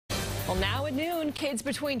Well, now at noon, kids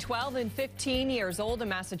between 12 and 15 years old in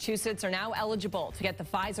Massachusetts are now eligible to get the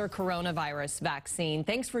Pfizer coronavirus vaccine.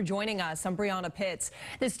 Thanks for joining us. I'm Brianna Pitts.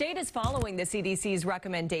 The state is following the CDC's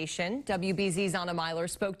recommendation. WBZ's Anna Meiler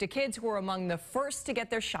spoke to kids who are among the first to get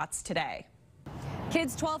their shots today.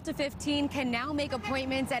 Kids 12 to 15 can now make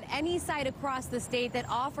appointments at any site across the state that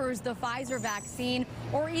offers the Pfizer vaccine,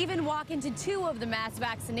 or even walk into two of the mass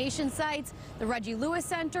vaccination sites, the Reggie Lewis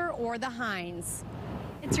Center or the Heinz.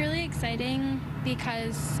 It's really exciting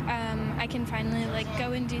because I can finally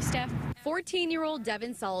go and do stuff. 14-year-old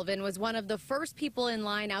Devin Sullivan was one of the first people in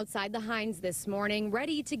line outside the Heinz this morning,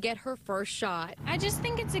 ready to get her first shot. I just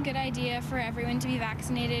think it's a good idea for everyone to be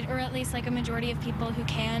vaccinated, or at least a majority of people who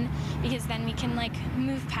can, because then we can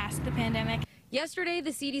move past the pandemic. Yesterday,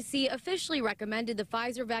 the CDC officially recommended the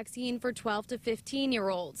Pfizer vaccine for 12 to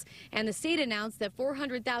 15-year-olds, and the state announced that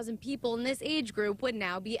 400,000 people in this age group would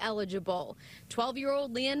now be eligible.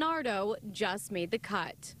 12-year-old Leonardo just made the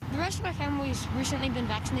cut. The rest of my family's recently been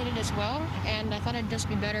vaccinated as well, and I thought it'd just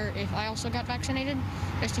be better if I also got vaccinated,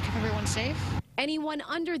 just to keep everyone safe. Anyone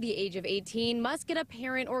under the age of 18 must get a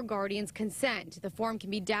parent or guardian's consent. The form can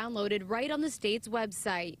be downloaded right on the state's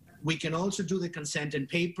website. We can also do the consent in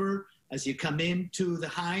paper as you come into the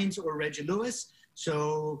Heinz or Reggie Lewis,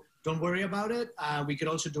 so don't worry about it. We could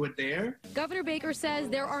also do it there. Governor Baker says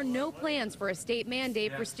there are no plans for a state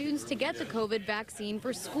mandate for students to get the COVID vaccine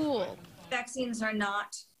for school. Vaccines are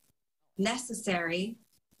not necessary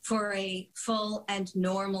for a full and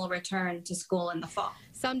normal return to school in the fall.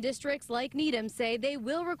 Some districts like Needham say they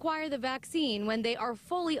will require the vaccine when they are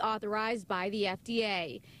fully authorized by the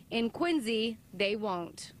FDA. In Quincy, they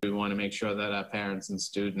won't. We want to make sure that our parents and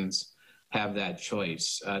students have that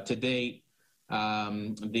choice. To date,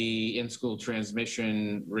 the in-school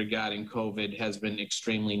transmission regarding COVID has been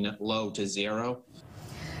extremely low to zero.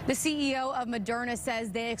 The CEO of Moderna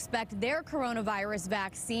says they expect their coronavirus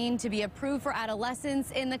vaccine to be approved for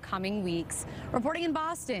adolescents in the coming weeks. Reporting in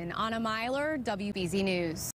Boston, Anna Meiler, WBZ News.